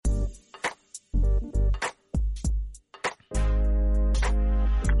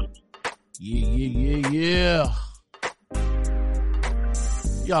Yeah.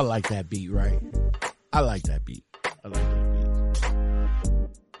 Y'all like that beat, right? I like that beat.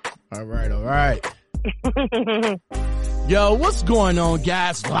 All right. Yo, what's going on,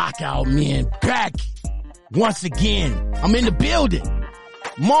 guys? Lockout Man back once again. I'm in the building.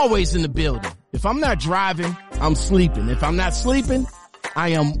 I'm always in the building. If I'm not driving, I'm sleeping. If I'm not sleeping, I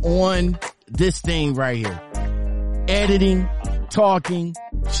am on this thing right here. Editing, talking,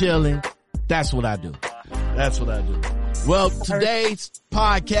 chilling. That's what I do. Well, today's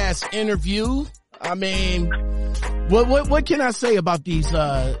podcast interview, I mean, what can I say about these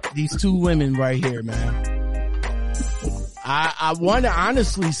two women right here, man? I want to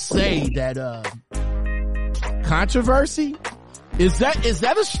honestly say that, controversy? Is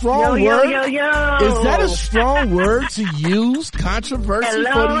that a strong word? Yo. Is that a strong word to use? Controversy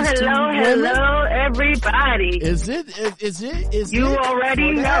for these two women? Hello, everybody. Is it? You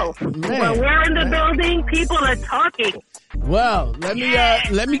already know. Man, when we're in the building, people are talking. Well, let me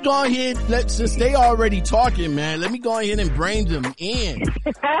go ahead. Since they already talking, man, let me go ahead and bring them in.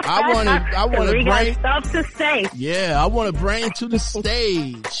 I want to bring bring stuff to say. Yeah, I want to bring to the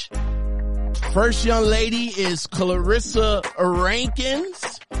stage. First young lady is Clarissa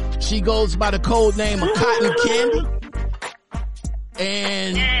Rankins. She goes by the code name of Cotton Candy.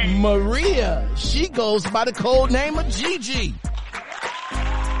 And Maria, she goes by the code name of Gigi.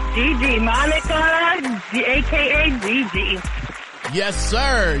 Gigi, Monica, a.k.a. Gigi. Yes,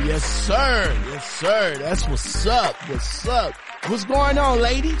 sir. That's what's up. What's going on,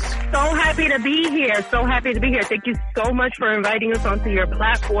 ladies? So happy to be here. Thank you so much for inviting us onto your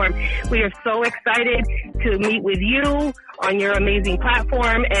platform. We are so excited to meet with you on your amazing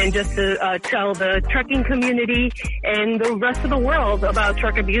platform and just to tell the trucking community and the rest of the world about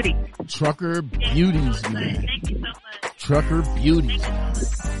Trucker Beauty. Trucker Beauties, man. Thank you so much. Trucker Beauties.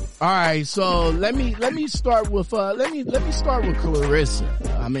 All right, so let me start with let me start with Clarissa.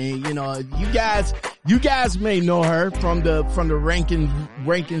 I mean, you know, you guys may know her from the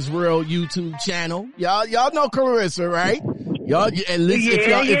Rankins World YouTube channel. Y'all know Clarissa, right? Y'all, at least if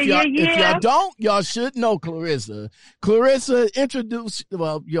y'all don't, y'all should know Clarissa. Clarissa,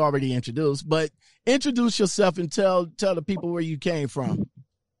 you already introduced, but introduce yourself and tell the people where you came from.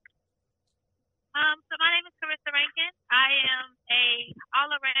 So my name is Clarissa Rankins. I am a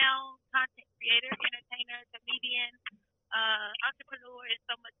all-around content creator, entertainer, comedian, entrepreneur, and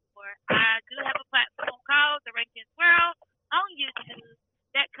so much more. I do have a platform called The Rankins World on YouTube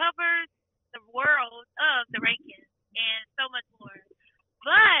that covers the world of the Rankins and so much more.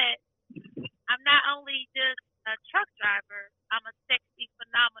 But I'm not only just a truck driver, I'm a sexy,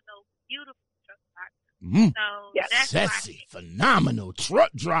 phenomenal, beautiful truck driver. So that's sexy, phenomenal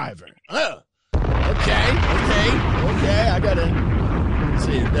truck driver. Okay. I gotta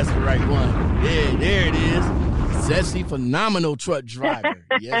see if that's the right one. Yeah, there it is. Sexy, phenomenal truck driver.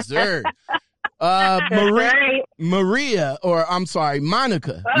 Yes, sir. Maria, or I'm sorry,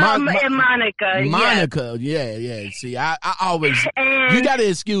 Monica. Monica, yeah. See, I always, you gotta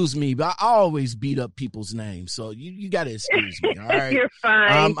excuse me, but I always beat up people's names, so you gotta excuse me, all right? You're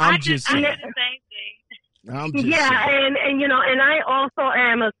fine. I'm just saying. I did the same thing. And you know, and I also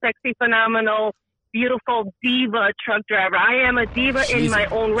am a sexy, phenomenal, beautiful diva truck driver. I am a diva in my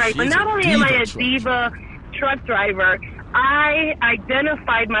own right, but not only am I a diva truck driver, I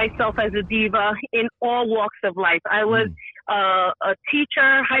identified myself as a diva in all walks of life. I was a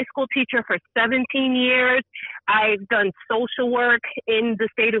teacher, high school teacher for 17 years. I've done social work in the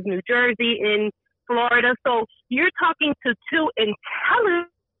state of New Jersey, in Florida. So you're talking to two intelligent,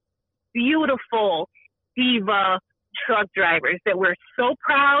 beautiful diva truck drivers that we're so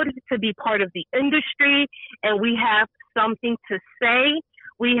proud to be part of the industry, and we have something to say.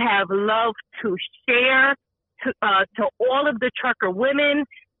 We have love to share to all of the trucker women,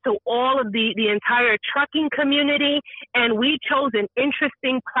 to all of the entire trucking community, and we chose an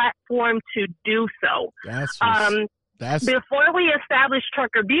interesting platform to do so. Before we established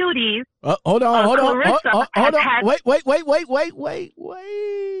Trucker Beauties, hold on. Clarissa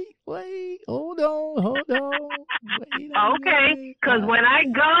Wait. Hold on. Okay, because when I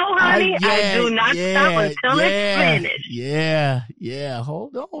go, honey, I do not stop until it's finished. Yeah.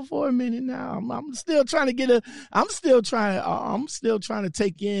 Hold on for a minute now. I'm still trying to I'm still trying to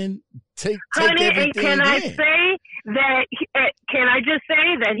take honey, everything and can I just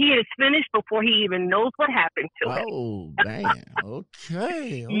say that he is finished before he even knows what happened to him? Oh, damn.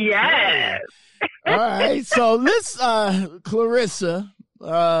 Okay. Yes. All right. So let's, Clarissa, you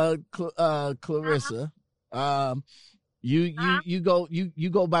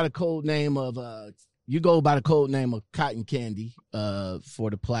go by the code name of Cotton Candy, for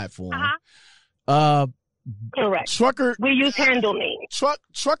the platform. Correct. Trucker. We use handle names.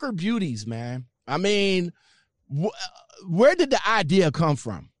 Trucker Beauties, man. I mean, where did the idea come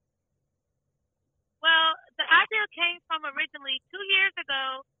from? Well, the idea came from originally 2 years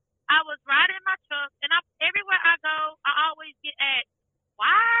ago. I was riding my truck, and everywhere I go, I always get asked,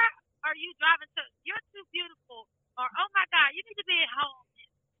 "Why are you driving truck? You're too beautiful," or "Oh my God, you need to be at home."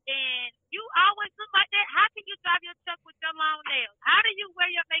 And you always look like that. How can you drive your truck with your long nails? How do you wear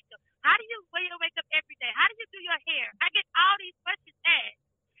your makeup? How do you wear your makeup every day? How do you do your hair? I get all these questions asked.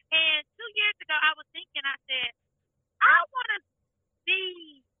 And 2 years ago, I was thinking, I said, I want to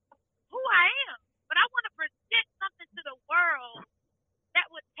be who I am, but I want to present something to the world that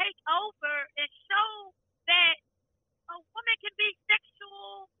would take over and show that a woman can be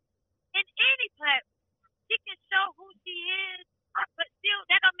sexual in any platform. She can show who she is, but still,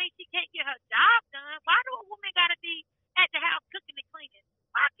 that don't mean she can't get her job done. Why do a woman got to be at the house cooking and cleaning?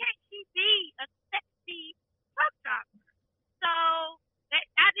 Why can't she be a sexy truck driver? So that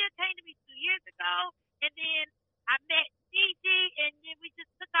idea came to me 2 years ago, and then I met Gigi, and then we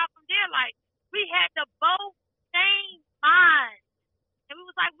just took off from there. Like, we had the both same mind. And we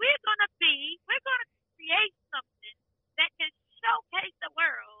was like, we're going to create something that can showcase the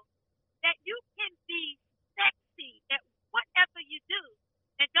world that you can be sexy at whatever you do.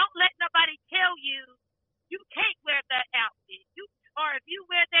 And don't let nobody tell you you can't wear that outfit. Or if you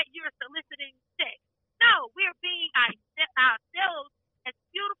wear that, you're soliciting sex. No, we're being ourselves as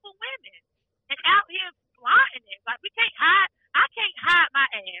beautiful women. And out here flaunting it. Like, we can't hide. I can't hide my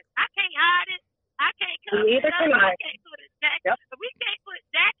ass. I can't hide it. I can't cover it up. I can't put a jacket. Yep. We can't put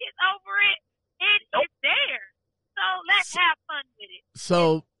jackets over it. It's there. So let's have fun with it.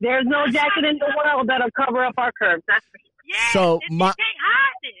 So there's no jacket in the world that'll cover up our curves. That's for sure. Yeah, so you can't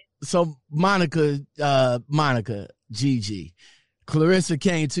hide it. So Monica, Gigi, Clarissa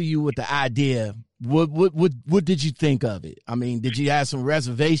came to you with the idea. What did you think of it? I mean, did you have some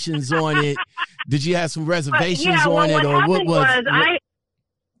reservations on it? Did you have some reservations on it, or what was?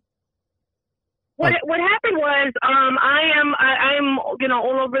 What happened was, I'm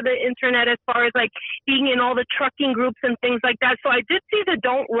all over the internet as far as like being in all the trucking groups and things like that. So I did see the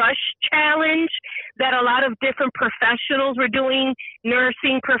Don't Rush challenge that a lot of different professionals were doing,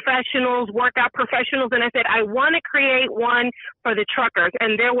 nursing professionals, workout professionals. And I said, I want to create one for the truckers.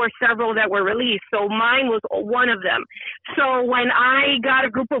 And there were several that were released. So mine was one of them. So when I got a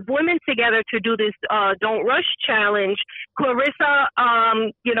group of women together to do this Don't Rush challenge, Clarissa,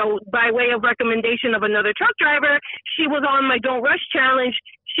 by way of recommendation of another truck driver, she was on my Don't Rush challenge.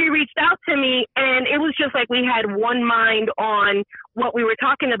 She reached out to me, and it was just like we had one mind on what we were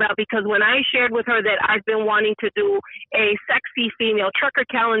talking about, because when I shared with her that I've been wanting to do a sexy female trucker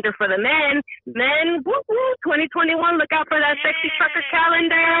calendar for the men, woo, 2021, look out for that sexy trucker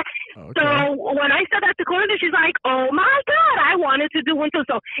calendar. Okay. So when I said that to Clarissa, she's like, oh my God, I wanted to do one too.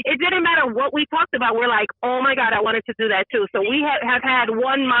 So it didn't matter what we talked about. We're like, oh my God, I wanted to do that too. So we have had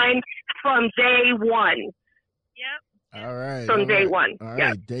one mind from day one. Yep. All right. From day one. All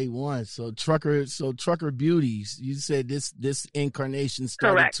right, day one. So Trucker Beauties, you said this incarnation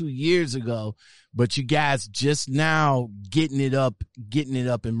started Correct. 2 years ago, but you guys just now getting it up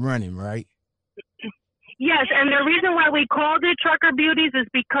and running, right? Yes, and the reason why we called it Trucker Beauties is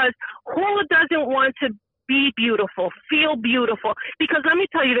because who doesn't want to be beautiful, feel beautiful? Because let me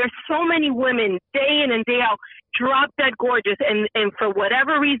tell you, there's so many women day in and day out, drop dead gorgeous, and for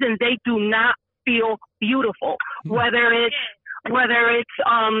whatever reason, they do not feel beautiful, whether it's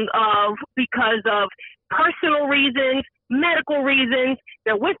because of personal reasons, medical reasons,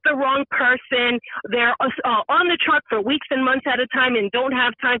 they're with the wrong person, they're on the truck for weeks and months at a time and don't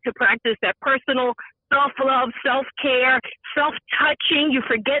have time to practice that personal self-love, self-care, self-touching. You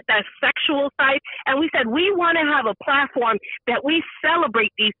forget that sexual side. And we said we want to have a platform that we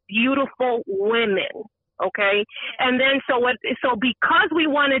celebrate these beautiful women. Okay. And then so because we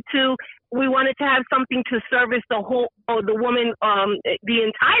wanted to have something to service the woman, the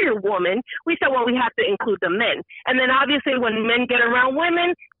entire woman, we said, well, we have to include the men. And then obviously when men get around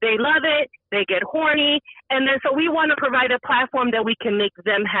women, they love it, they get horny. And then so we want to provide a platform that we can make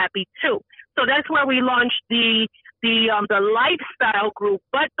them happy too. So that's why we launched the lifestyle group.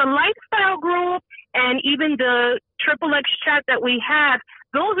 But the lifestyle group and even the XXX chat that we have,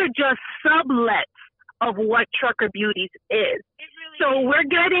 those are just sublets of what Trucker Beauties is. So we're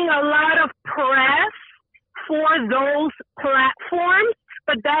getting a lot of press for those platforms,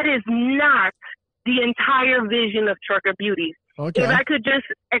 but that is not the entire vision of Trucker Beauties. Okay. If I could just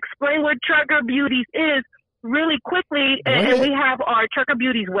explain what Trucker Beauties is really quickly, and we have our Trucker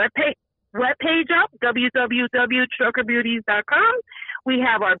Beauties webpage up, www.truckerbeauties.com. We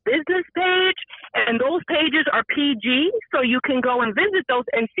have our business page, and those pages are PG, so you can go and visit those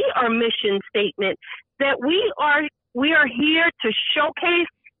and see our mission statement that we are here to showcase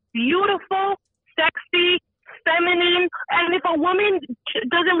beautiful, sexy, feminine, and if a woman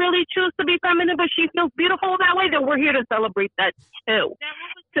doesn't really choose to be feminine, but she feels beautiful that way, then we're here to celebrate that too.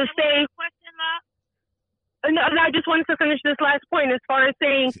 To say, and I just wanted to finish this last point as far as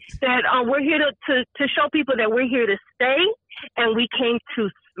saying that we're here to show people that we're here to stay and we came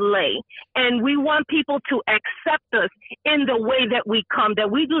to slay. And we want people to accept us in the way that we come, that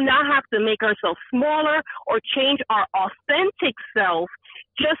we do not have to make ourselves smaller or change our authentic self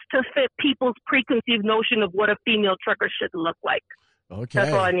just to fit people's preconceived notion of what a female trucker should look like. Okay.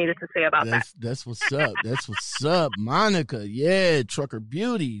 That's all I needed to say about that. That's what's up. That's what's up. Monica, yeah, Trucker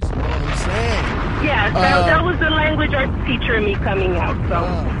Beauties. You know what I'm saying? Yeah, that was the language arts teacher in me coming out.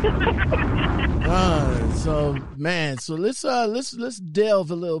 So let's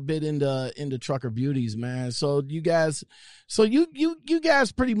delve a little bit into Trucker Beauties, man. So you guys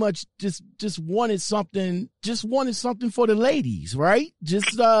pretty much just wanted something for the ladies, right?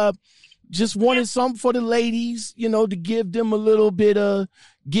 Just wanted something for the ladies, to give them a little bit of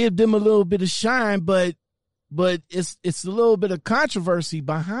shine, but it's a little bit of controversy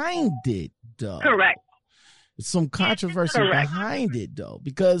behind it, though. Correct. It's some controversy behind it, though,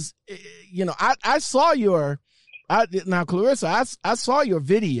 because I saw Clarissa, I saw your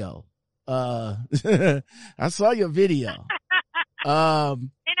video. I saw your video. And I'm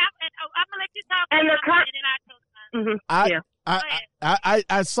gonna let you talk. And then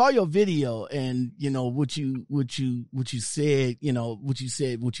I saw your video, and what you said,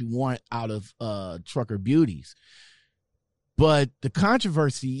 what you want out of Trucker Beauties. But the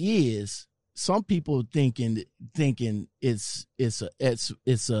controversy is some people thinking it's a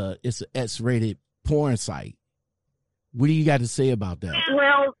X-rated porn site. What do you got to say about that?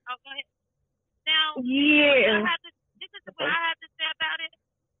 Well, now, yeah. This is what I have to say about it.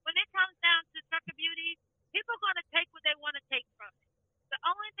 When it comes down to Trucker Beauties, people are going to take what they want to take from it. The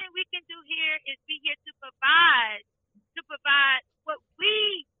only thing we can do here is be here to provide what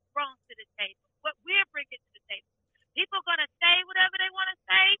we bring to the table, what we're bringing to the table. People are going to say whatever they want to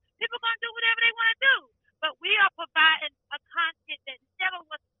say. People are going to do whatever they want to do. But we are providing a content that never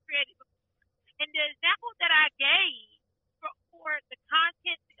was created before. And the example that I gave for the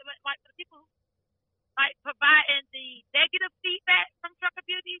content, like for the people who like providing the negative feedback from Trucker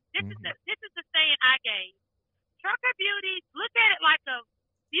Beauties, this is the saying I gave. Trucker Beauties, look at it like a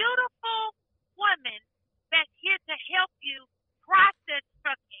beautiful woman that's here to help you process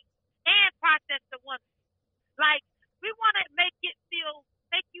trucking and process the woman. Like, we want to make you feel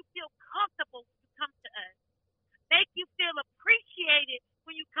comfortable when you come to us. Make you feel appreciated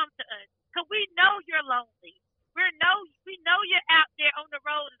when you come to us. Because we know you're lonely. We know you're out there on the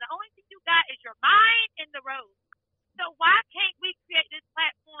road, and the only thing you got is your mind and the road. So why can't we create this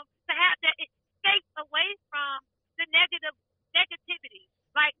platform to have that escape away from the negativity,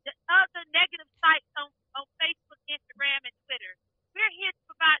 like the other negative sites on Facebook, Instagram, and Twitter? We're here to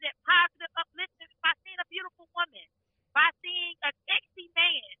provide that positive upliftment by seeing a beautiful woman, by seeing a sexy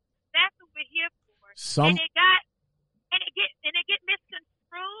man. That's what we're here for. And it get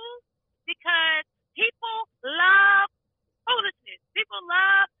misconstrued because people love foolishness. People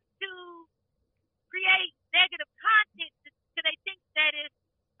love to create negative content so they think that is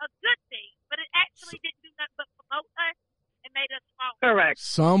a good thing, but it actually didn't do nothing but promote us and made us stronger. Correct.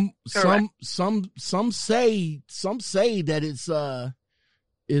 Some say that it's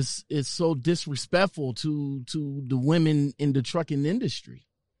so disrespectful to the women in the trucking industry.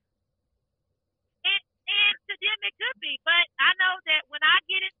 And to them it could be, but I know that when I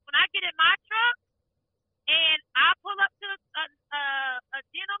get in my truck and I pull up to a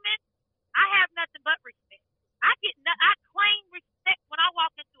gentleman, I have nothing but respect. I claim respect when I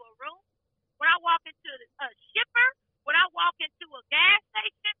walk into a room, when I walk into a shipper, when I walk into a gas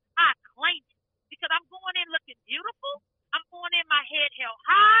station. I claim it because I'm going in looking beautiful. I'm going in my head held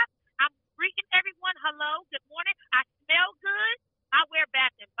high. I'm greeting everyone. Hello, good morning. I smell good. I wear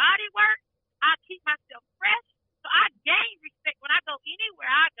Bath and Body Works. I keep myself fresh. So I gain respect when I go anywhere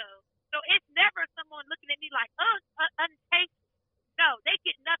I go. So it's never someone looking at me like, untasteful. No, they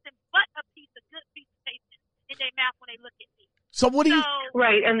get nothing but a good piece of taste in their mouth when they look at me. So what do you...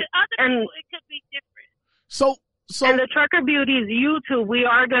 Right, and other people, it could be different. So and the Trucker Beauties YouTube, we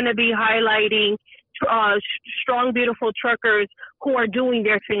are going to be highlighting strong, beautiful truckers who are doing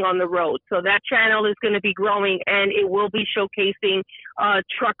their thing on the road. So that channel is going to be growing, and it will be showcasing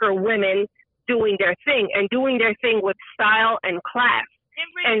trucker women doing their thing with style and class.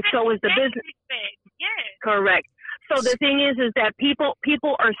 And so is the business. Yes. Correct. So the thing is that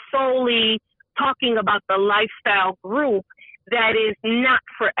people are solely talking about the lifestyle group that is not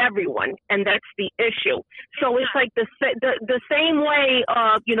for everyone, and that's the issue. So it's like the same way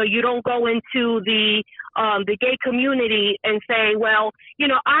of, you know, you don't go into the gay community and say, well, you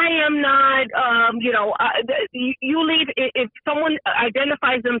know, I am not, you leave, if someone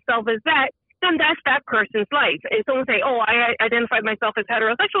identifies themselves as that, then that's that person's life. If someone say, oh, I identify myself as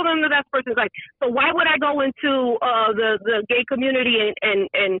heterosexual, then that's that person's life. So why would I go into the gay community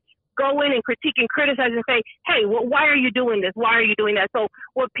and go in and critique and criticize and say, hey, well, why are you doing this? Why are you doing that? So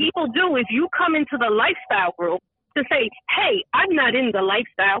what people do is you come into the lifestyle group to say, hey, I'm not in the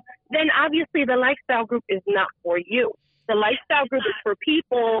lifestyle, then obviously the lifestyle group is not for you. The lifestyle group is for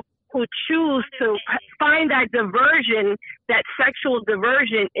people who choose to find that diversion, that sexual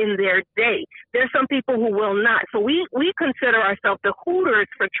diversion in their day. There's some people who will not. So we consider ourselves the Hooters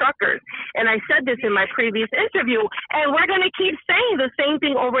for truckers. And I said this in my previous interview, and we're going to keep saying the same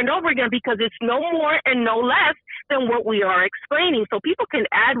thing over and over again because it's no more and no less than what we are explaining. So people can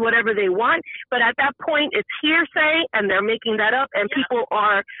add whatever they want, but at that point it's hearsay and they're making that up, and people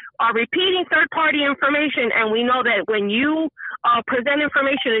are repeating third-party information. And we know that when you present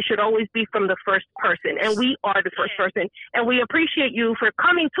information, it should always be from the first person, and we are the first person. And we appreciate you for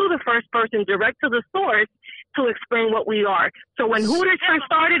coming to the first person, direct to the source, to explain what we are. So when Hooters first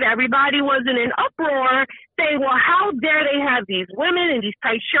started, everybody was in an uproar saying, well, how dare they have these women in these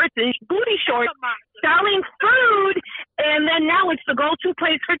tight shirts and booty shorts selling food, and then now it's the go-to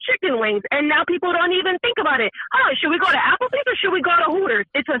place for chicken wings, and now people don't even think about it. Oh, should we go to Applebee's or should we go to Hooters?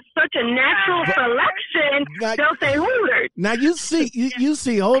 It's such a natural selection. They'll say Hooters. Now you see,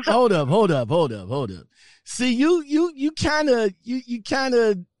 hold up. See, you kind of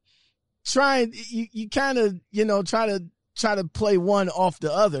trying, you kind of, you know, try to play one off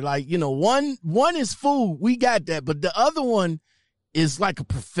the other. Like, you know, one is food, we got that, but the other one is like a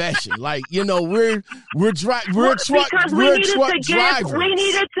profession. Like, you know, we're truck drivers. We're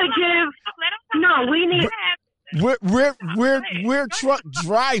truck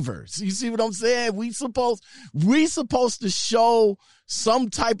drivers. You see what I'm saying? We supposed to show some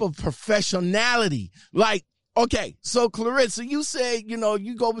type of professionality. Like, okay, so Clarissa, you say, you know,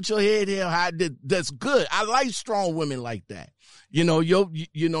 you go with your head held high. That's good. I like strong women like that. You know, your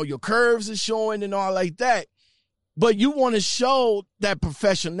curves are showing and all like that. But you want to show that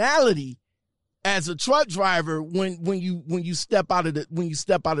professionality as a truck driver when you step out of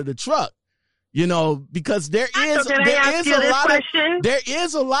the truck. You know, because there is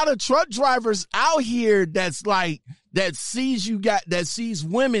a lot of truck drivers out here that sees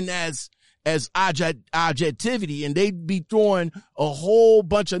women as objectivity, and they be throwing a whole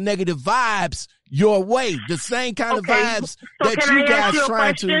bunch of negative vibes your way. The same kind of vibes that you guys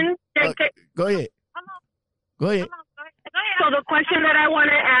trying to. Go ahead. Go ahead. So the question that I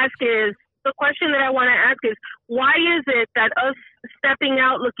want to ask is, why is it that us stepping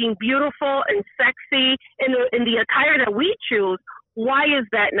out looking beautiful and sexy in the attire that we choose, why is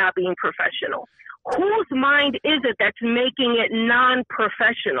that not being professional? Whose mind is it that's making it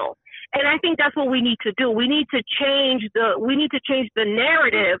non-professional? And I think that's what we need to do. We need to change the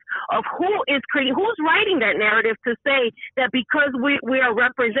narrative of who's writing that narrative to say that because we are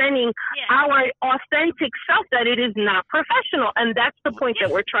representing our authentic self, that it is not professional. And that's the point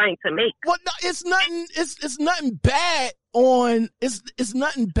that we're trying to make. Well, no, it's nothing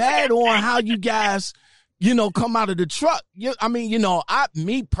bad on how you guys, you know, come out of the truck. I mean, you know,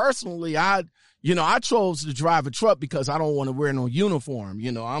 me personally, I chose to drive a truck because I don't want to wear no uniform.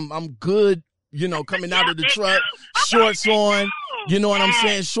 You know, I'm good, you know, coming out of the truck, shorts on, you know what I'm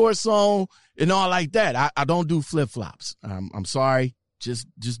saying? Shorts on and all like that. I don't do flip-flops. I'm sorry. Just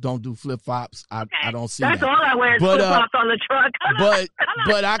don't do flip-flops. I don't see That's that. all I wear is flip-flops on the truck.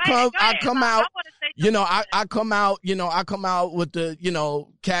 But I come out, you know, I come out with the, you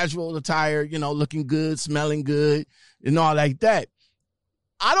know, casual attire, you know, looking good, smelling good and all like that.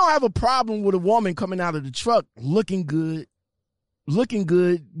 I don't have a problem with a woman coming out of the truck looking good,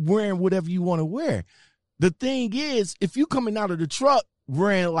 wearing whatever you want to wear. The thing is, if you coming out of the truck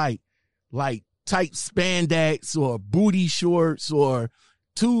wearing like tight spandex or booty shorts or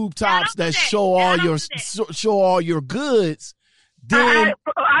tube tops that show all your goods, then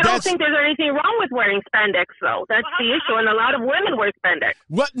I don't think there's anything wrong with wearing spandex, though. That's the issue, and a lot of women wear spandex.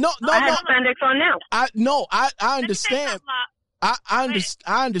 What? No. I have spandex on now. I understand. I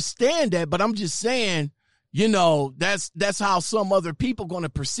understand that, but I'm just saying, you know, that's how some other people going to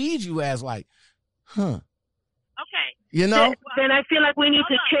perceive you as, like, Okay. You know? Then I feel like we need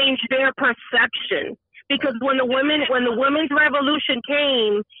to change their perception, Because when the women's revolution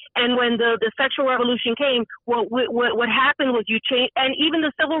came, and when the sexual revolution came, what happened was you changed, and even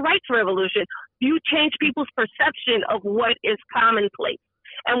the civil rights revolution, you changed people's perception of what is commonplace.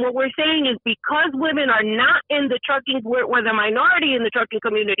 And what we're saying is, because women are not in the trucking, we're the minority in the trucking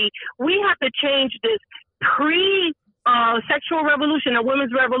community, we have to change this sexual revolution, a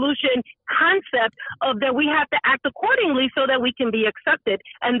women's revolution concept of that we have to act accordingly so that we can be accepted.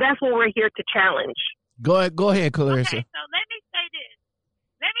 And that's what we're here to challenge. Go ahead, Clarissa. Okay, so let me say this.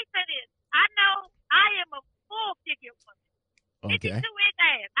 I know I am a full figure woman. Okay. 52 inch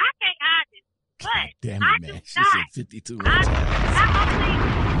ass. I can't hide this. But damn I it, man. do She not. said 52 I inches. only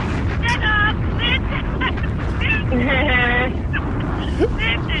shut up.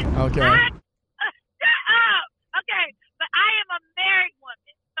 Listen. Okay. Shut up. Okay. But I am a married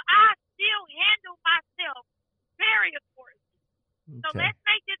woman. So I still handle myself very accordingly. So Okay. let's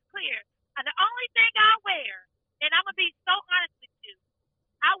make this clear. And the only thing I wear, and I'm going to be so honest with you,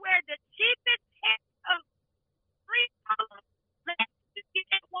 I wear the cheapest hat of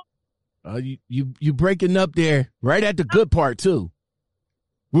 $3. You breaking up there right at the good part too.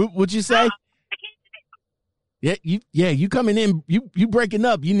 What'd you say? Yeah, you coming in, you breaking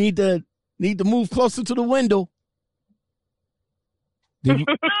up. You need to move closer to the window. No, you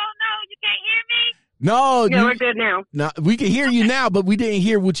can't hear me? No, Yeah, we're good now. No, we can hear you now, but we didn't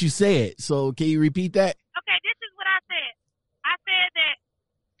hear what you said. So can you repeat that? Okay, this is what I said. I said that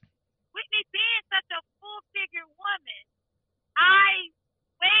with me being such a full figure woman, I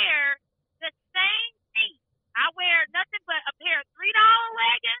wear the same thing. I wear nothing but a pair of $3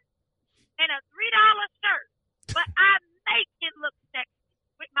 leggings and a $3 shirt. But I make it look sexy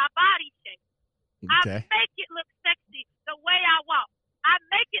with my body shape. Okay. I make it look sexy the way I walk. I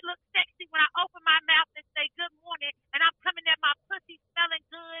make it look sexy when I open my mouth and say good morning, and I'm coming at my pussy smelling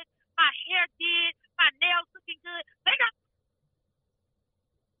good, my hair did, my nails looking good.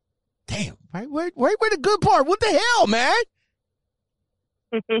 Damn, right? Where the good part? What the hell, man?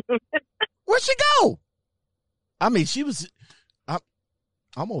 Where'd she go? I mean,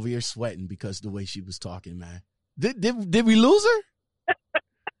 I'm over here sweating because the way she was talking, man. Did we lose her?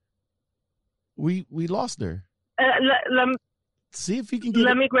 We lost her. See if he can get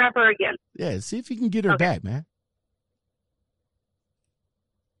Let me grab her again. Yeah, see if he can get her back, man.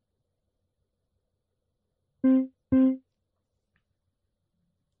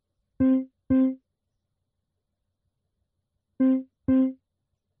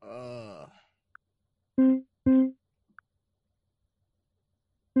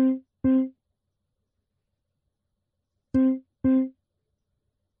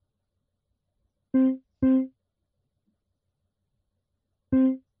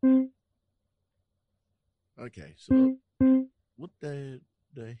 Okay, so what the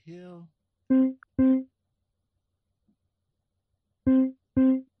hell?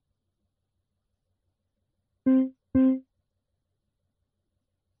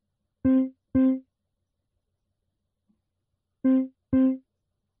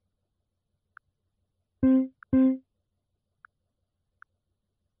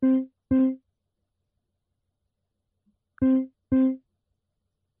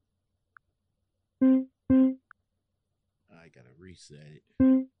 I gotta reset it.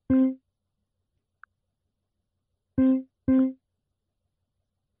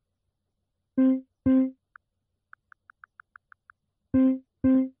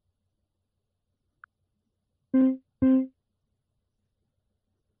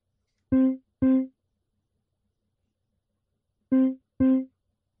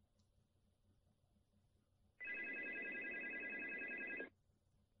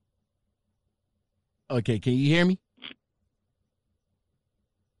 Okay, can you hear me?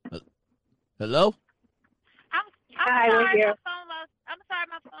 Hello? I'm sorry,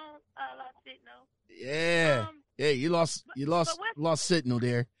 my phone lost signal. Yeah. You lost but signal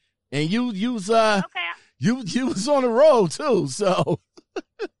there. And you was on the road too, so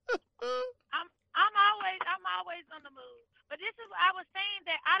I'm always on the move. But this is I was saying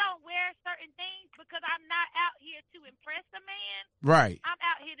that I don't wear certain things because I'm not out here to impress a man. right. I'm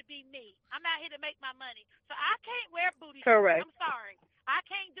out here to be me. I'm out here to make my money. So I can't wear booty Correct. shorts. I'm sorry. I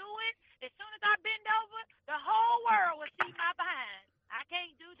can't do it. As soon as I bend over, the whole world will see my behind. I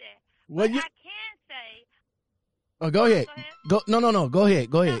can't do that. Well, but I can say. Oh, go ahead. Go no. Go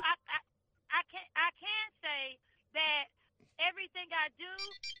ahead. No, I can say that everything I do,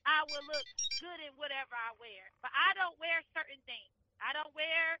 I will look good in whatever I wear. But I don't wear certain things. I don't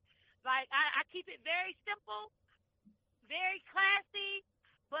wear I keep it very simple, very classy,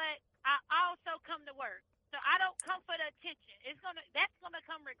 but I also come to work. So I don't come for the attention. That's gonna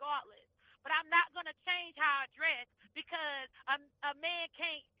come regardless. but I'm not going to change how I dress because a man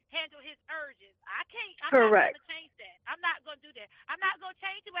can't handle his urges. I'm not going Correct. to change that. I'm not going to do that. I'm not going to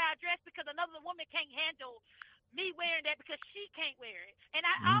change the way I dress because another woman can't handle me wearing that because she can't wear it. And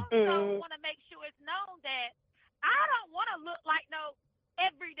I also Mm. want to make sure it's known that I don't want to look like no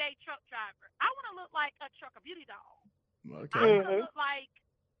everyday truck driver. I want to look like a trucker beauty doll. I Okay. want to Mhm. look like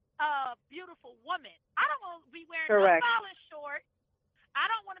a beautiful woman. I don't want to be wearing no Correct. ballin' shorts. I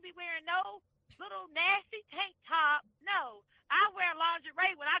don't want to be wearing no little nasty tank top. No, I wear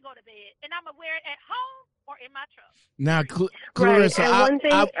lingerie when I go to bed, and I'm gonna wear it at home or in my truck. Now, Period. Right. Clarissa, And one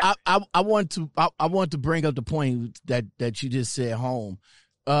thing, I want to bring up the point that you just said. Home,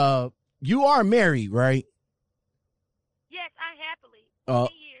 you are married, right? Yes, I happily. Uh,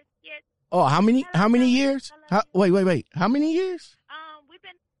 10 years. Yes. oh, how many Hello. years? Wait, how many years?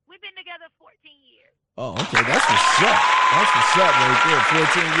 We've been together 14 years. Oh, okay, that's what's up. That's what's up right there.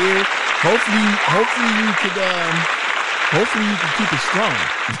 14 years. Hopefully you can keep it strong.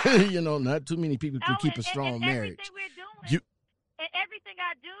 You know, not too many people can keep a strong marriage. Everything we're doing, and everything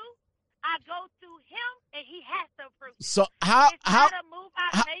I do, I go through him, and he has to approve it. So it's not a move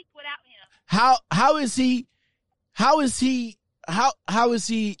I make without him. how is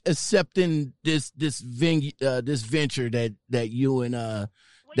he accepting this venture that you and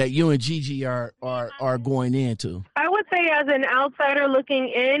Gigi are going into? I would say as an outsider looking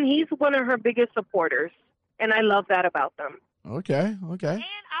in, he's one of her biggest supporters. And I love that about them. Okay. And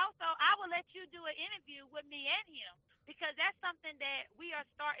also, I will let you do an interview with me and him because that's something that we are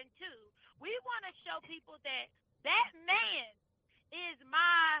starting too. We want to show people that man is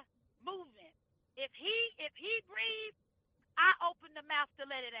my movement. If he breathes, I open the mouth to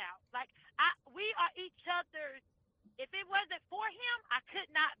let it out. Like we are each other's. If it wasn't for him, I could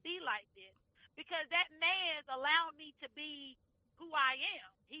not be like this because that man's allowed me to be who I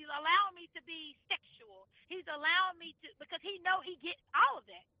am. He's allowing me to be sexual. He's allowing me to, because he know he gets all of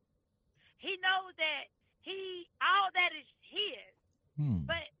that. He knows that all that is his.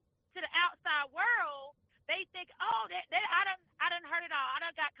 But to the outside world, they think, oh, that I done heard it all. I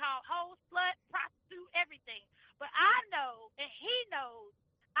done got called hoe, slut, prostitute, everything. But I know, and he knows,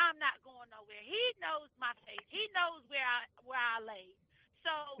 I'm not going nowhere. He knows my face. He knows where I lay.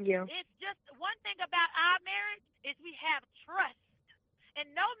 So It's just one thing about our marriage is we have trust. And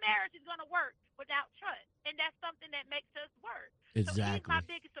no marriage is going to work without trust. And that's something that makes us work. Exactly. So he's my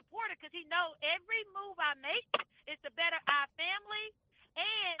biggest supporter because he knows every move I make is to better our family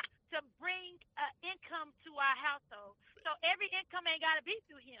and to bring income to our household. So every income ain't got to be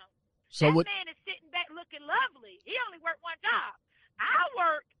through him. So that man is sitting back looking lovely. He only worked one job. I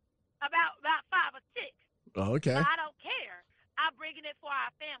work about 5 or 6. Oh, okay. But I don't care. I'm bringing it for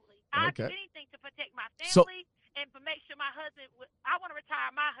our family. I do anything to protect my So, family and to make sure my husband. I want to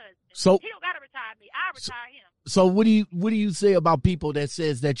retire my husband. So he don't got to retire me. I retire him. So what do you say about people that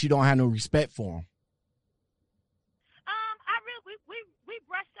says that you don't have no respect for them? We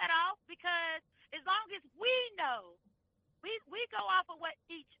brush that off because as long as we know, we go off of what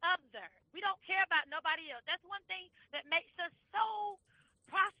each other. We don't care about nobody else. That's one thing that makes us so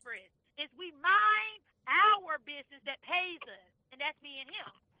prosperous is we mind our business that pays us, and that's me and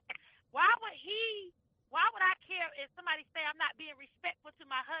him. Why would I care if somebody say I'm not being respectful to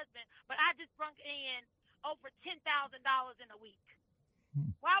my husband, but I just brought in over $10,000 in a week?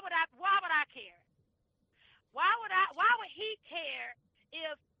 Why would I care? Why would he care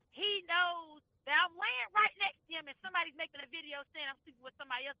if he knows that I'm laying right next to him and somebody's making a video saying I'm sleeping with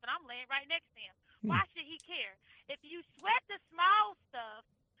somebody else, but I'm laying right next to him? Why should he care? If you sweat the small stuff,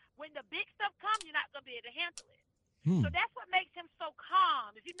 when the big stuff comes, you're not going to be able to handle it. So that's what makes him so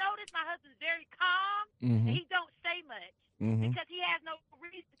calm. If you notice, my husband's very calm, and he don't say much because he has no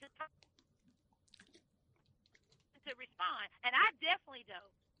reason to respond. And I definitely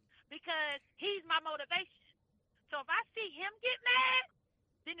don't because he's my motivation. So if I see him get mad,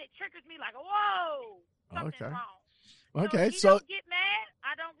 then it triggers me like, whoa, something's wrong. Okay, so if he don't get mad,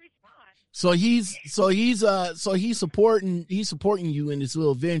 I don't respond. So he's supporting you in this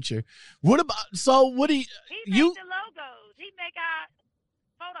little venture. What do you He makes the logos. He make our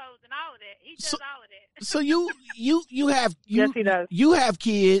photos and all of that. He does all of that. Yes, he does. You have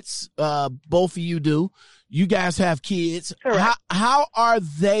kids, both of you do. You guys have kids. Correct. How are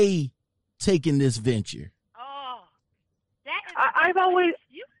they taking this venture? Oh, that is I've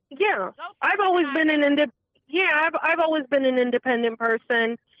always been an independent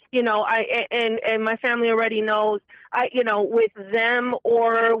person. You know, and my family already knows. With them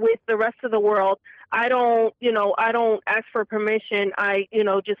or with the rest of the world, I don't ask for permission. I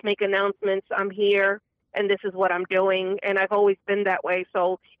just make announcements. I'm here. and this is what I'm doing, and I've always been that way.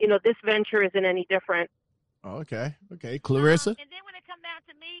 So, this venture isn't any different. Okay. Clarissa? And then when it comes down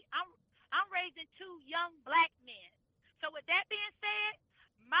to me, I'm raising 2 young black men. So with that being said,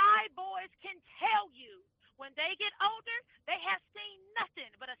 my boys can tell you when they get older, they have seen nothing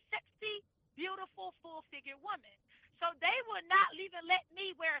but a sexy, beautiful, full-figure woman. So they will not even let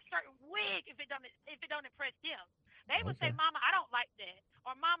me wear a certain wig if it don't impress them. They would say, Mama, I don't like that.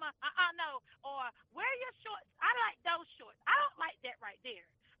 Or Mama, no. Or wear your shorts. I like those shorts. I don't like that right there.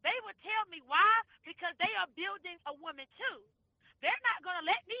 They would tell me why, because they are building a woman too. They're not going to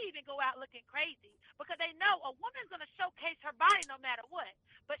let me even go out looking crazy because they know a woman's going to showcase her body no matter what,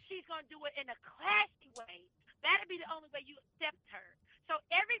 but she's going to do it in a classy way. That'd be the only way you accept her. So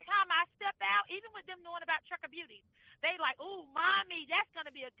every time I step out, even with them knowing about Trucker Beauties, they like, ooh, Mommy, that's going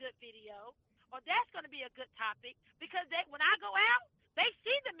to be a good video, or that's going to be a good topic, because when I go out, they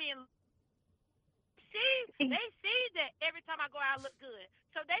see the men. They see that every time I go out, I look good.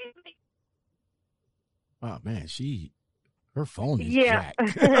 So they. Oh man, her phone is jacked.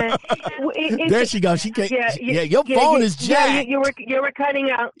 There she goes. She can't. Your phone is jacked. You were cutting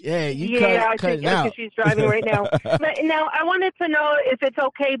out. Yeah, cutting out. She's driving right now. But now I wanted to know if it's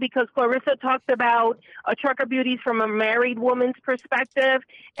okay, because Clarissa talked about Trucker Beauties from a married woman's perspective,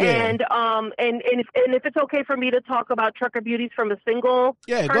 and if it's okay for me to talk about Trucker Beauties from a single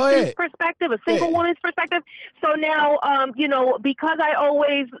person's perspective, a single woman's perspective. So now, because I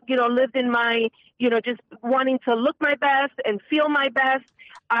always, lived in my, just wanting to look my best and feel my best,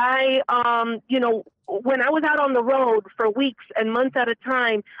 I, when I was out on the road for weeks and months at a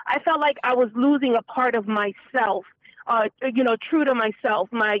time, I felt like I was losing a part of myself, true to myself,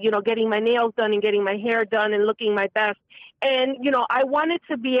 getting my nails done and getting my hair done and looking my best. And, I wanted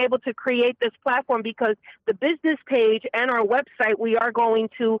to be able to create this platform because the business page and our website, we are going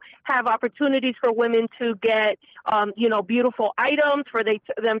to have opportunities for women to get, beautiful items for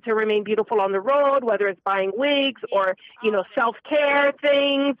them to remain beautiful on the road, whether it's buying wigs or, self-care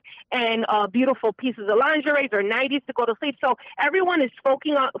things and beautiful pieces of lingerie or nighties to go to sleep. So everyone is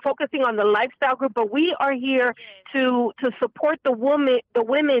focusing on the lifestyle group, but we are here to support the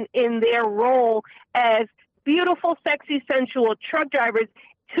women in their role as beautiful, sexy, sensual truck drivers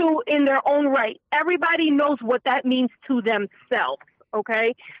in their own right. Everybody knows what that means to themselves,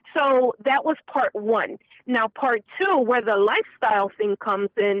 okay? So that was part one. Now, part two, where the lifestyle thing comes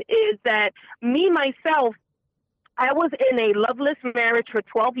in, is that myself, I was in a loveless marriage for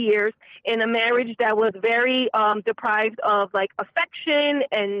 12 years, in a marriage that was very deprived of affection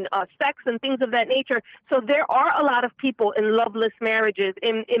and sex and things of that nature. So there are a lot of people in loveless marriages,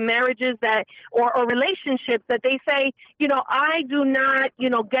 in marriages that or relationships that they say, I do not,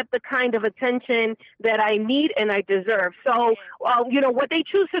 get the kind of attention that I need and I deserve. So, what they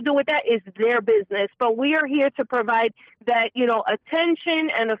choose to do with that is their business. But we are here to provide that, attention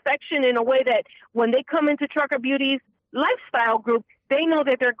and affection in a way that when they come into Trucker Beauties lifestyle group, they know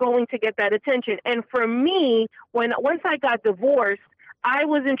that they're going to get that attention. And for me, once I got divorced, I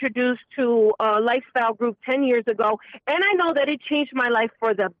was introduced to a lifestyle group 10 years ago, and I know that it changed my life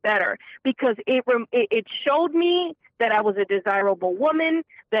for the better because it showed me that I was a desirable woman,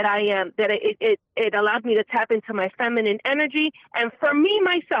 that I am, that it allowed me to tap into my feminine energy. And for me,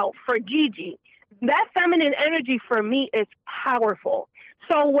 myself, for Gigi, that feminine energy for me is powerful.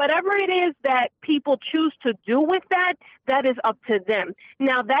 So whatever it is that people choose to do with that, that is up to them.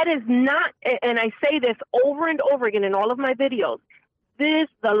 Now, that is not, and I say this over and over again in all of my videos, the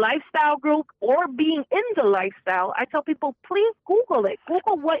lifestyle group or being in the lifestyle, I tell people, please Google it.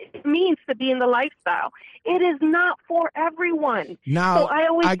 Google what it means to be in the lifestyle. It is not for everyone. Now, so I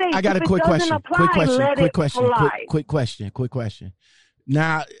always say, I got a quick question. Quick question.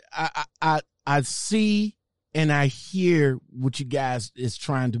 Now, I see and I hear what you guys is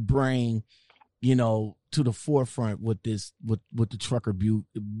trying to bring, to the forefront with this, with the Trucker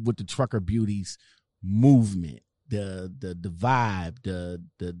Beauties movement. The vibe, the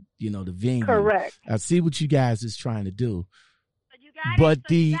venue. Correct. I see what you guys is trying to do, but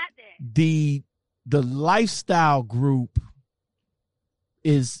the lifestyle group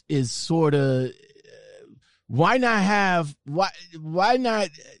is sort of why not have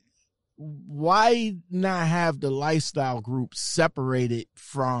the lifestyle group separated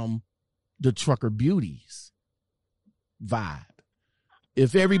from the Trucker Beauties vibe?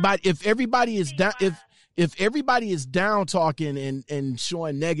 If everybody is down, if everybody is down talking and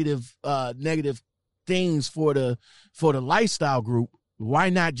showing negative things for the lifestyle group, why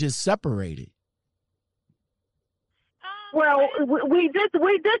not just separate it? Well, we did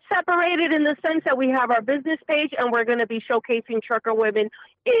separate it in the sense that we have our business page and we're going to be showcasing trucker women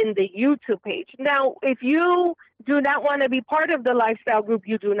in the YouTube page. Now, if you do not want to be part of the lifestyle group,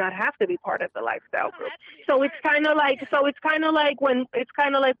 you do not have to be part of the lifestyle group. So it's kind of like when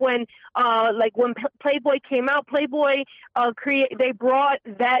Playboy came out. Playboy they brought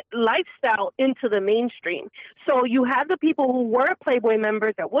that lifestyle into the mainstream. So you have the people who were Playboy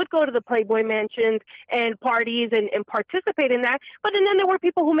members that would go to the Playboy mansions and parties and participate in that. But then there were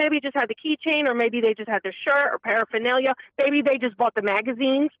people who maybe just had the keychain, or maybe they just had the shirt or paraphernalia. Maybe they just bought the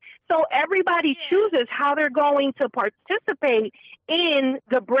magazines. So everybody chooses how they're going to participate in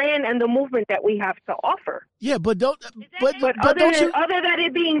the brand and the movement that we have to offer. Yeah, but other than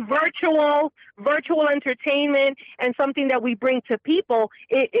it being virtual entertainment and something that we bring to people,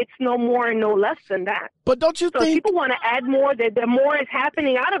 it's no more and no less than that. But don't you think if people want to add more, the more is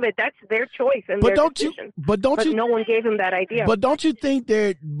happening out of it, that's their choice and their decision. But no one gave them that idea. But don't you think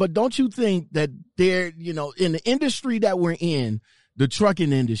that they're, in the industry that we're in, the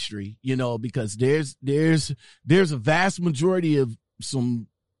trucking industry, because there's a vast majority of some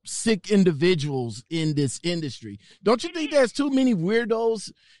sick individuals in this industry. Don't you think there's too many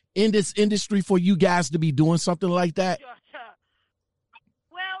weirdos in this industry for you guys to be doing something like that?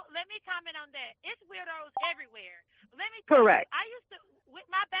 Well, let me comment on that. It's weirdos everywhere. Correct. I used to, with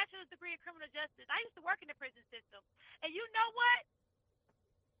my bachelor's degree in criminal justice, I used to work in the prison system. And you know what?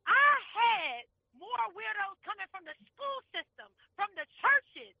 I had more weirdos coming from the school system, from the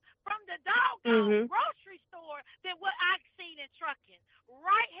churches, from the doggone grocery store than what I've seen in trucking.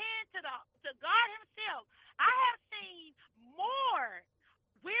 Right hand to God himself. I have seen more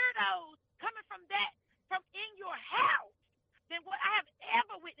weirdos coming from in your house than what I have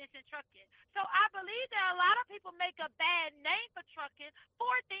ever witnessed in trucking. So I believe that a lot of people make a bad name for trucking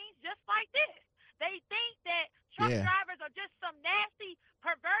for things just like this. They think that truck drivers are just some nasty,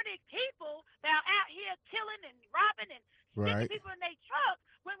 perverted people that are out here killing and robbing and sticking people in their truck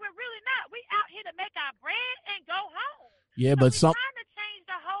when we're really not. We out here to make our bread and go home. Yeah, so but we're trying to change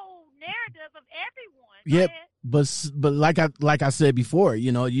the whole narrative of everyone. Yeah, but like I said before,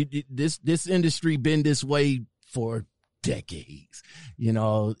 this industry been this way for decades,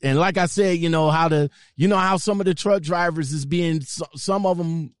 and like I said, how some of the truck drivers is being, some of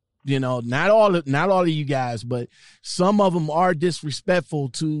them, not all of you guys, but some of them are disrespectful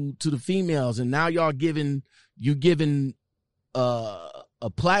to the females, and now y'all giving a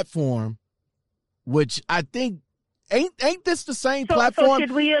platform, which I think ain't this the same platform? So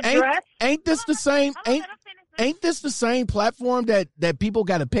should we address? Ain't this the same? Ain't this the same platform that people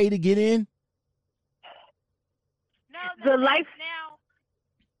got to pay to get in? No, now.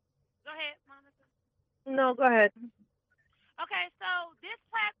 Go ahead, Monica. No, go ahead. Okay, so this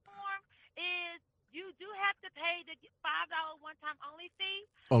platform is, you do have to pay the $5 one-time only fee.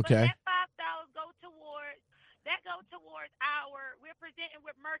 Okay. But that $5 goes towards we're presenting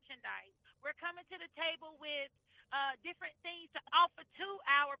with merchandise. We're coming to the table with different things to offer to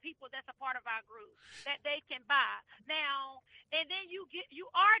our people that's a part of our group that they can buy. Now, and then you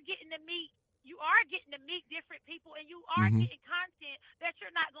are getting to meet different people, and you are getting content that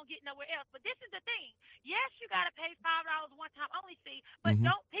you're not going to get nowhere else. But this is the thing. Yes, you got to pay $5 one-time only fee, but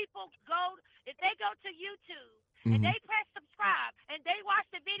don't people if they go to YouTube and they press subscribe and they watch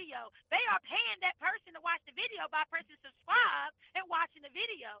the video, they are paying that person to watch the video by pressing subscribe and watching the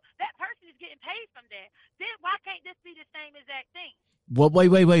video. That person is getting paid from that. Then why can't this be the same exact thing? Well, wait.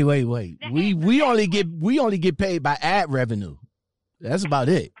 We only get paid by ad revenue. That's about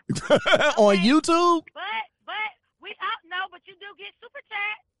it. On YouTube? But you do get super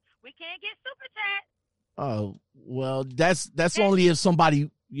chat. We can't get super chat. Oh, well, that's only if somebody,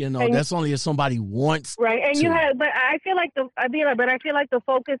 that's only if somebody wants right. And to. but I feel like the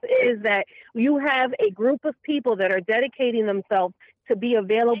focus is that you have a group of people that are dedicating themselves to be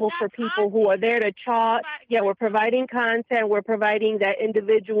available for people who are there to charge. Yeah, we're providing content. We're providing that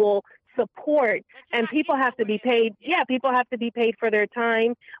individual support, and people have to be paid. Yeah, people have to be paid for their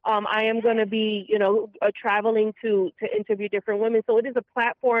time. I am going to be, traveling to interview different women. So it is a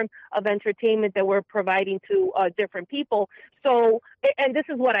platform of entertainment that we're providing to different people. So, and this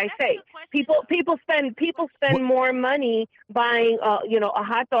is what I say: people spend more money buying, a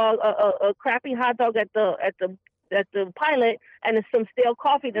hot dog, a crappy hot dog at the the pilot, and it's some stale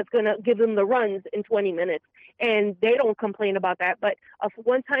coffee that's going to give them the runs in 20 minutes. And they don't complain about that. But a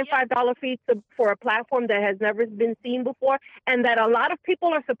one-time $5 fee for a platform that has never been seen before, and that a lot of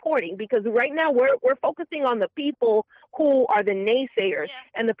people are supporting, because right now we're focusing on the people who are the naysayers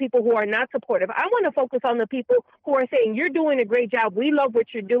and the people who are not supportive. I want to focus on the people who are saying, you're doing a great job. We love what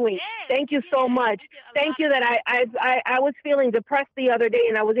you're doing. Thank you so much. Thank you that I was feeling depressed the other day,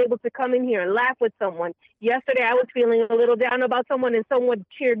 and I was able to come in here and laugh with someone. Yesterday, I was feeling a little down about someone, and someone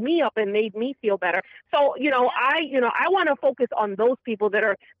cheered me up and made me feel better. So, I want to focus on those people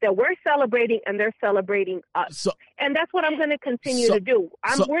that we're celebrating, and they're celebrating us. And that's what I'm going to continue to do.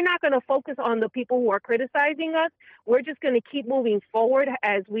 We're not going to focus on the people who are criticizing us. We're just going to keep moving forward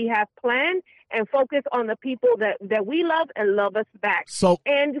as we have planned, and focus on the people that we love and love us back.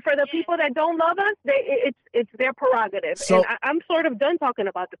 And for the people that don't love us, it's their prerogative. And I'm sort of done talking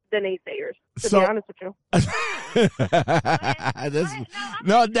about the naysayers, to be honest with you. That's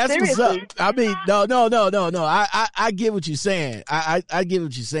what's up. I mean, no. I get what you're saying. I get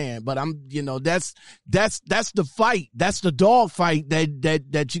what you're saying, but that's the fight. That's the dog fight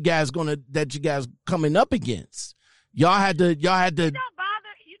that you guys coming up against. Y'all had to. It don't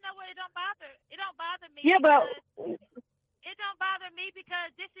bother. You know what? It don't bother me. Yeah, but it don't bother me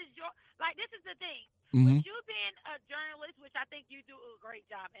because this is the thing. Mm-hmm. With you being a journalist, which I think you do a great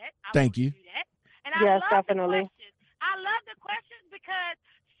job at. Thank you. Do that. And yes, I love definitely. the questions. I love the questions because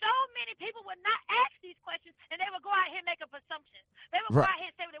so many people would not ask these questions, and they would go out here and make up assumptions. They would go out here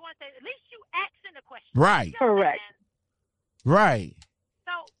and say what they want to say. At least you asking the question. Right. Correct. Right.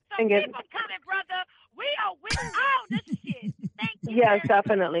 So keep them coming, brother. We are with all this shit. Thank you. Yes,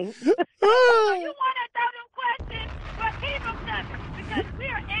 definitely. So you want to throw them questions, but keep them coming, because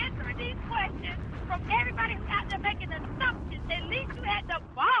we are answering these questions from everybody who's out there making assumptions. At least you had the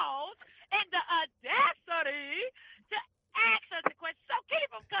balls and the audacity to ask us the question. So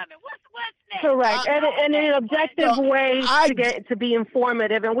keep them coming. What's next? Correct. And in an objective way to be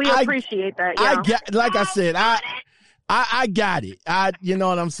informative, and we appreciate that. Yeah. Like I said, I got it. You know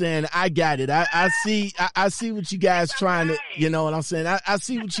what I'm saying? I got it. I see what you guys trying to, you know what I'm saying? I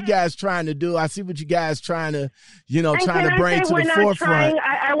see what you guys trying to do. I see what you guys trying to, trying to bring to the forefront.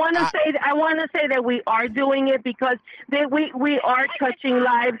 I want to say that we are doing it because we are touching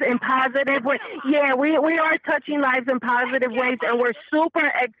lives in positive ways. Yeah, we are touching lives in positive ways, and we're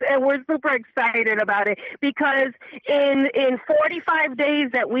super excited about it, because in 45 days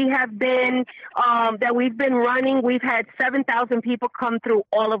that we have been we've been running, we've had 7,000 people come through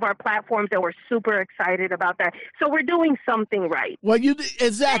all of our platforms, and we're super excited about that. So we're doing something right. Well, you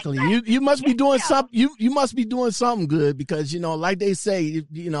must be doing something. You must be doing something good, because like they say,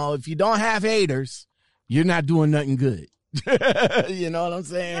 if you don't have haters, you're not doing nothing good. You know what I'm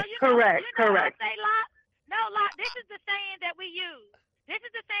saying? Correct. Locke, this is the saying that we use. If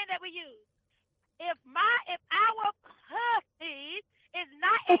our pussy is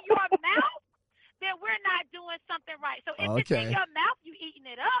not in your mouth, then we're not doing something right. So if it's in your mouth, you eating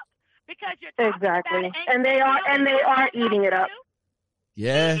it up, because you're talking about it. And they are eating it up.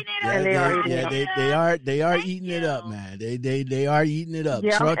 Yeah, they are eating it up, man. They are eating it up.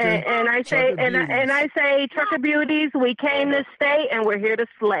 Yeah, Trucker, and I say, Trucker Beauties, we came to stay, and we're here to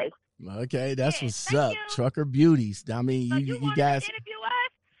slay. Okay, that's what's up. Trucker Beauties. I mean, so you guys. Interview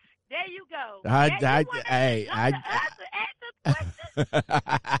us? There you go. I got.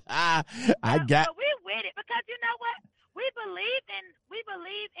 So we're with it, because you know what? We believe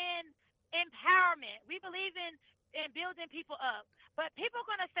in empowerment. We believe in building people up. But people are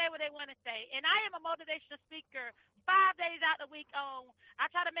going to say what they want to say. And I am a motivational speaker 5 days out the week.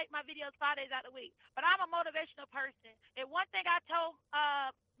 I try to make my videos 5 days out the week. But I'm a motivational person. And one thing I told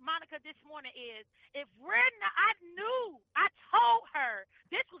Monica this morning is, if we're not, I told her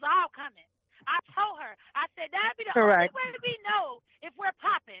this was all coming. I told her, I said, that'd be the only way we know if we're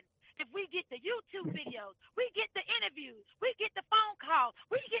popping. If we get the YouTube videos, we get the interviews, we get the phone calls,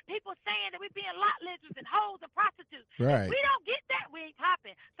 we get people saying that we're being lot lizards and hoes and prostitutes. Right. If we don't get that, we ain't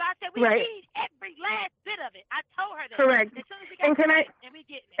popping. So I said, we need every last bit of it. I told her that. Correct. As soon as we got we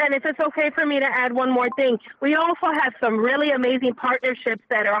getting it. And if it's okay for me to add one more thing, we also have some really amazing partnerships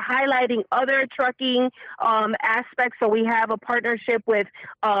that are highlighting other trucking aspects. So we have a partnership with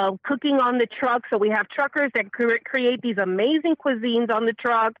Cooking on the Truck. So we have truckers that create these amazing cuisines on the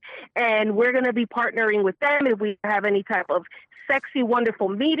truck, and we're going to be partnering with them if we have any type of sexy, wonderful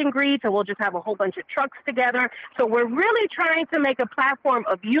meet and greets, and we'll just have a whole bunch of trucks together. So we're really trying to make a platform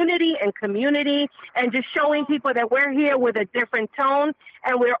of unity and community and just showing people that we're here with a different tone.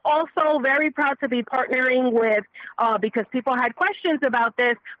 And we're also very proud to be partnering with, because people had questions about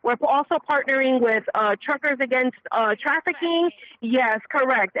this, we're also partnering with Truckers Against Trafficking. Yes,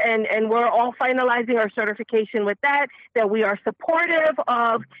 correct. And we're all finalizing our certification with that we are supportive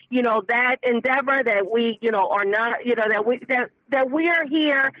of, that endeavor, that we, are not, that we are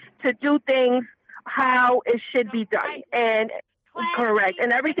here to do things how it should be done. And correct.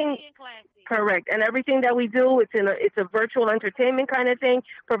 And everything. Correct. And everything that we do, it's a virtual entertainment kind of thing,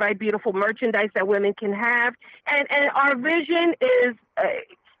 provide beautiful merchandise that women can have. And our vision is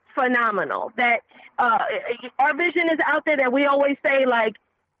phenomenal. That our vision is out there, that we always say, like,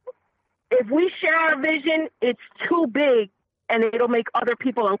 if we share our vision, it's too big and it'll make other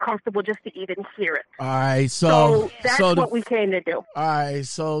people uncomfortable just to even hear it. All right. So that's what we came to do. All right.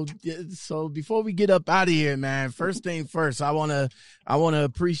 So before we get up out of here, man, first thing first, I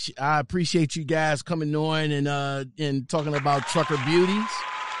appreciate you guys coming on and talking about Trucker Beauties.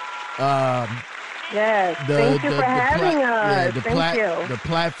 Yes. Thank you for having us. Thank you. The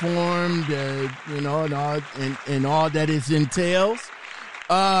platform, and all that it entails.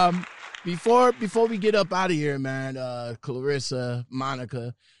 Before we get up out of here, man, Clarissa,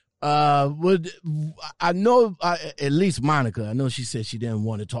 Monica, at least Monica, I know she said she didn't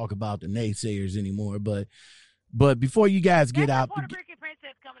want to talk about the naysayers anymore, but before you guys get out, Puerto Rican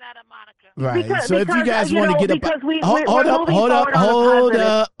princess coming out of Monica. Right. Because, so if you guys want to get up,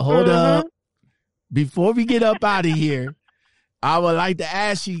 hold up. Before we get up out of here, I would like to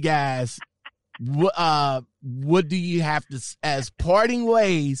ask you guys, what do you have to, as parting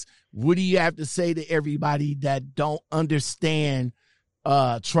ways, what do you have to say to everybody that don't understand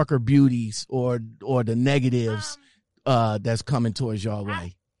trucker beauties or the negatives that's coming towards your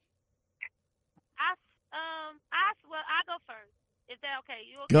way? I go first. Is that okay?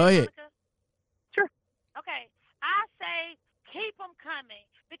 You okay, go ahead. Monica? Sure. Okay. I say keep them coming,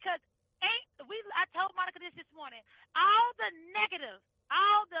 because I told Monica this morning. All the negatives,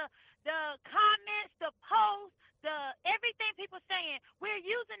 all the comments, the posts, everything people saying, we're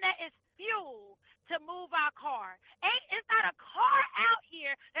using that as fuel to move our car. It's not a car out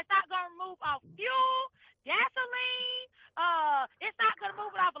here that's not going to move off fuel, gasoline. It's not going to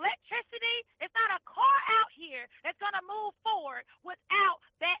move it off electricity. It's not a car out here that's going to move forward without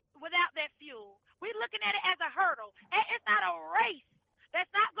that fuel. We're looking at it as a hurdle. It's not a race. That's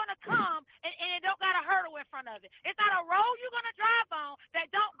not going to come and it don't got a hurdle in front of it. It's not a road you're going to drive on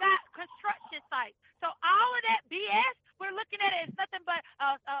that don't got construction sites. So all of that BS, we're looking at it as nothing but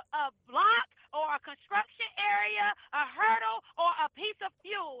a block or a construction area, a hurdle, or a piece of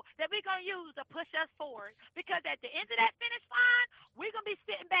fuel that we're going to use to push us forward. Because at the end of that finish line, we're going to be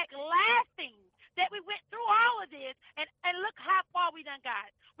sitting back laughing that we went through all of this, and look how far we done got.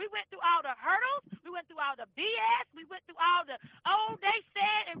 We went through all the hurdles. We went through all the BS. We went through all the, they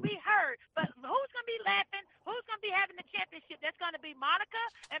said and we heard. But who's going to be laughing? Who's going to be having the championship? That's going to be Monica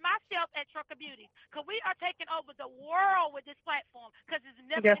and myself at Trucker Beauty. Because we are taking over the world with this platform. Because it's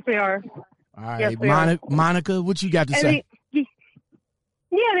never. Yes, we are. All right, yes, Monica, what you got to say?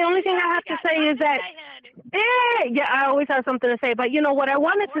 The only thing I have to say is that, I always have something to say. But what I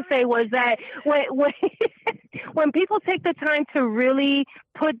wanted to say was that when people take the time to really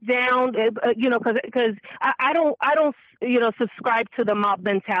put down, because I don't subscribe to the mob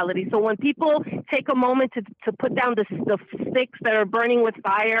mentality. So when people take a moment to put down the sticks that are burning with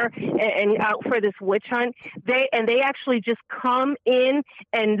fire and out for this witch hunt, they actually just come in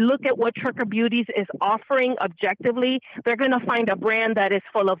and look at what Trucker Beauties is offering objectively, they're going to find a brand that is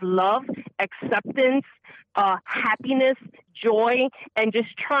full of love, acceptance, happiness, joy, and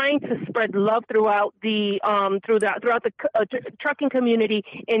just trying to spread love throughout the trucking community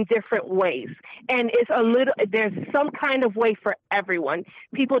in different ways. And there's some kind of way for everyone.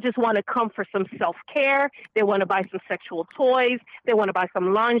 People just want to come for some self-care. They want to buy some sexual toys. They want to buy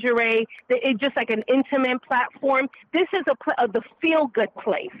some lingerie. It's just like an intimate platform. This is the feel-good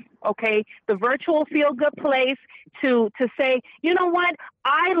place, okay? The virtual feel-good place to say, you know what?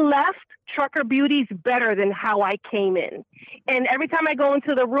 I left Trucker Beauties better than how I came in. And every time I go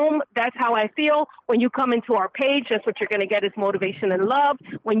into the room, that's how I feel. When you come into our page, that's what you're going to get is motivation and love.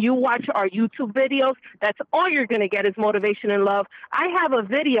 When you watch our YouTube videos, that's all you're going to get is motivation and love. I have a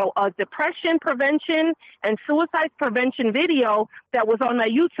video, a depression prevention and suicide prevention video that was on my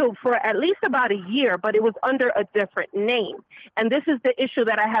YouTube for at least about a year, but it was under a different name. And this is the issue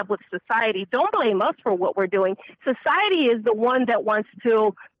that I have with society. Don't blame us for what we're doing. Society is the one that wants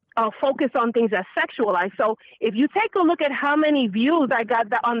to focus on things that's sexualized. So if you take a look at how many views I got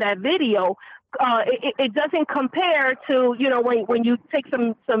on that video, it doesn't compare to, when you take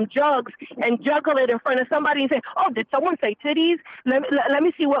some jugs and juggle it in front of somebody and say, oh, did someone say titties? Let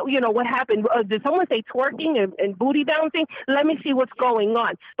me see what happened. Did someone say twerking and booty bouncing? Let me see what's going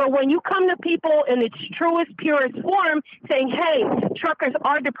on. But when you come to people in its truest, purest form saying, hey, truckers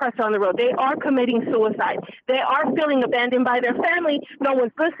are depressed on the road. They are committing suicide. They are feeling abandoned by their family. No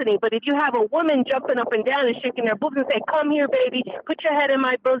one's listening. But if you have a woman jumping up and down and shaking their boobs and say, come here, baby, put your head in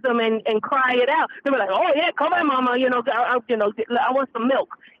my bosom and cry it out. They were like, oh yeah, come on, mama, I want some milk,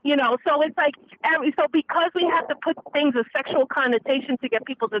 So it's like, so because we have to put things of sexual connotation to get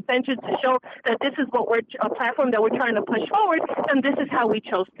people's attention to show that this is what a platform that we're trying to push forward, and this is how we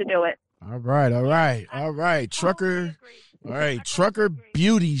chose to do it. All right, trucker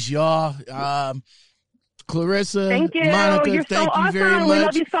beauties, y'all. Clarissa, thank you. Monica, You're thank so you awesome. very much. We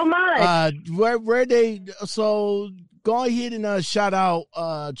love you so much. Where they go ahead and shout out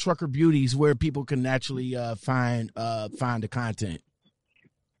Trucker Beauties, where people can actually find the content.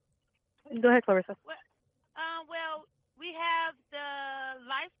 Go ahead, Clarissa. Well, we have the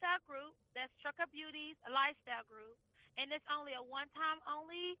lifestyle group. That's Trucker Beauties, a lifestyle group, and it's only a one-time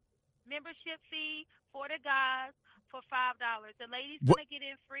only membership fee for the guys for $5. The ladies gonna get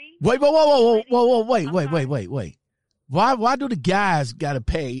in free. Wait. Why do the guys gotta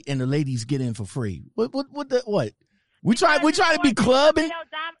pay and the ladies get in for free? What? We try to be clubbing.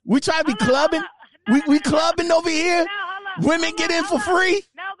 We try to be clubbing. We clubbing over here. Women get in for free.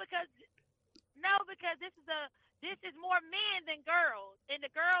 No, because this is more men than girls, and the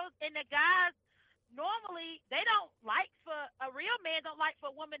girls and the guys normally they don't like for a real man don't like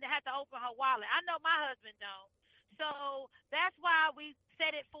for a woman to have to open her wallet. I know my husband don't, so that's why we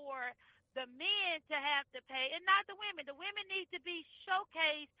set it for the men to have to pay and not the women. The women need to be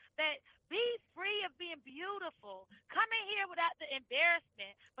showcased that be free of being beautiful. Come in here without the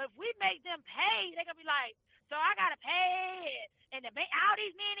embarrassment. But if we make them pay, they're going to be like, so I got to pay it. And all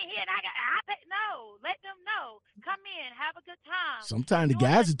these men in here, and I pay. No, let them know. Come in, have a good time. Sometimes the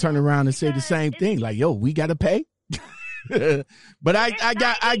guys will turn around and say the same thing, like, yo, we got to pay. But I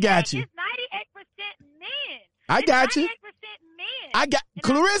got you. It's 98% men. I got you. 98% men.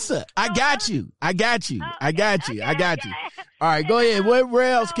 Clarissa. I got you. Okay. All right, go ahead.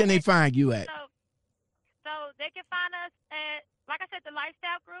 Where else can they find you at? So they can find us at, like I said, the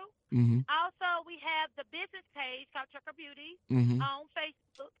lifestyle group. Mm-hmm. Also, we have the business page called Trucker Beauty on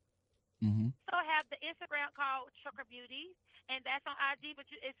Facebook. Mm-hmm. So I have the Instagram called Trucker Beauty, and that's on IG, but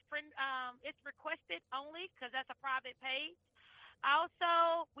it's requested only because that's a private page.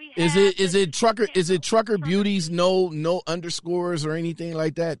 Also, we have is it Trucker Beauties? No underscores or anything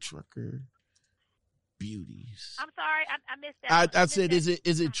like that. Trucker Beauties. I'm sorry, I missed that. I said, is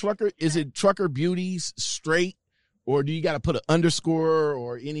it Trucker Beauties straight, or do you got to put an underscore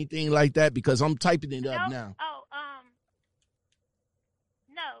or anything like that? Because I'm typing it up now.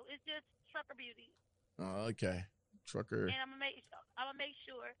 No, it's just Trucker Beauty. Oh, okay, Trucker. And I'm gonna make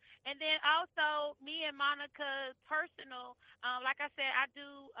sure. And then also, me and Monica's personal, like I said, I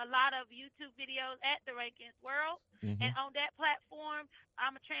do a lot of YouTube videos at the Rankins World, and on that platform,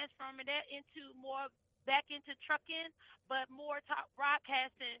 I'm transforming that back into trucking, but more talk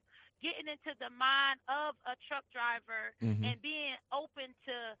broadcasting, getting into the mind of a truck driver and being open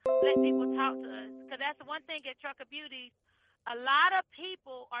to let people talk to us. Because that's the one thing at Trucker Beauty, a lot of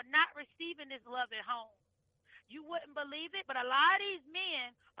people are not receiving this love at home. You wouldn't believe it, but a lot of these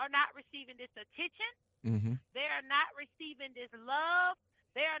men are not receiving this attention. They are not receiving this love.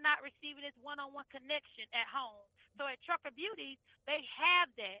 They are not receiving this one-on-one connection at home. So at Trucker Beauty, they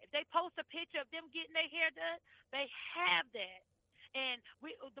have that. If they post a picture of them getting their hair done, they have that. And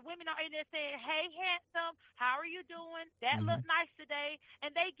the women are in there saying, hey, handsome, how are you doing? That look nice today.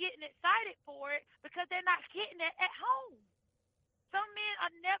 And they getting excited for it because they're not getting it at home. Some men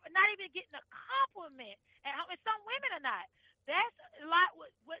are not even getting a compliment at home, and some women are not. That's a lot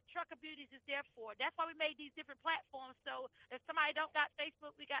what Trucker Beauties is there for. That's why we made these different platforms. So if somebody don't got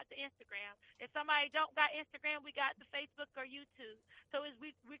Facebook, we got the Instagram. If somebody don't got Instagram, we got the Facebook or YouTube. So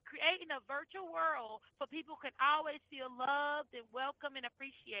we're creating a virtual world for people can always feel loved and welcome and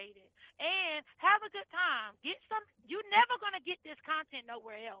appreciated. And have a good time. You're never going to get this content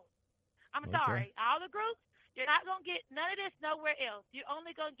nowhere else. I'm sorry. All the groups, you're not going to get none of this nowhere else. You're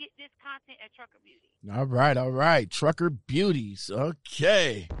only going to get this content at Trucker Beauty. All right. Trucker Beauties.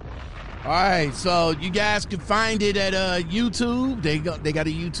 Okay. All right. So you guys can find it at YouTube. They got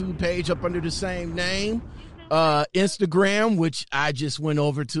a YouTube page up under the same name. Instagram, which I just went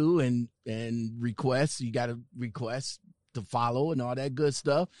over to and request. You got to request to follow and all that good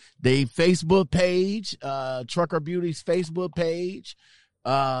stuff. They Facebook page, Trucker Beauty's Facebook page,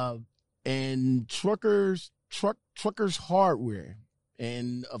 and Truckers Hardware.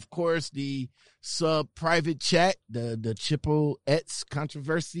 And of course the private chat, the Triple X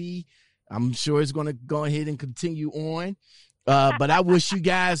controversy. I'm sure it's going to go ahead and continue on. But I wish you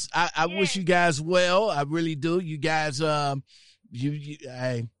guys, I wish you guys well. I really do. You guys, what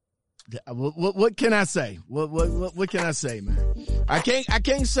can I say? What can I say, man? I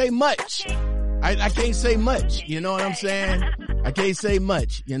can't say much. I can't say much. You know what I'm saying? I can't say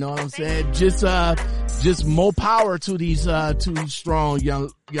much. You know what I'm saying? Just more power to these, two strong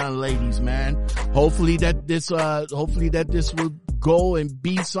young ladies, man. Hopefully that this will go and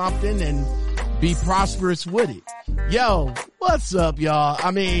be something and be prosperous with it. Yo, what's up, y'all? I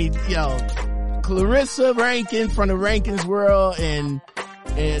mean, Clarissa Rankin from the Rankins World and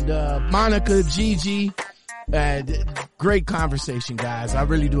Monica, Gigi, great conversation, guys. I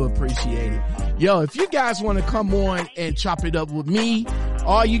really do appreciate it. Yo, if you guys want to come on and chop it up with me,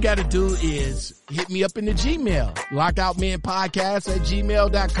 all you got to do is hit me up in the Gmail,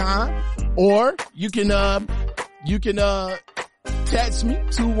 lockoutmenpodcast@gmail.com, or you can text me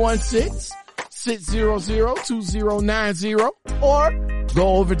 216-600-2090, or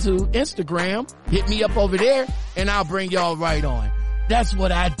go over to Instagram, hit me up over there, and I'll bring y'all right on. That's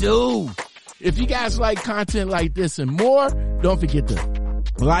what I do. If you guys like content like this and more, don't forget to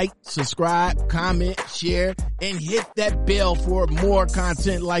like, subscribe, comment, share, and hit that bell for more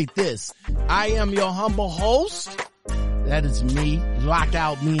content like this. I am your humble host. That is me,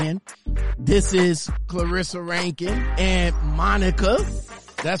 Lockout Men. This is Clarissa Rankin and Monica.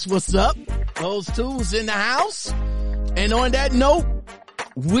 That's what's up. Those two's in the house. And on that note,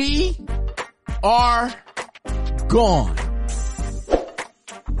 we are gone.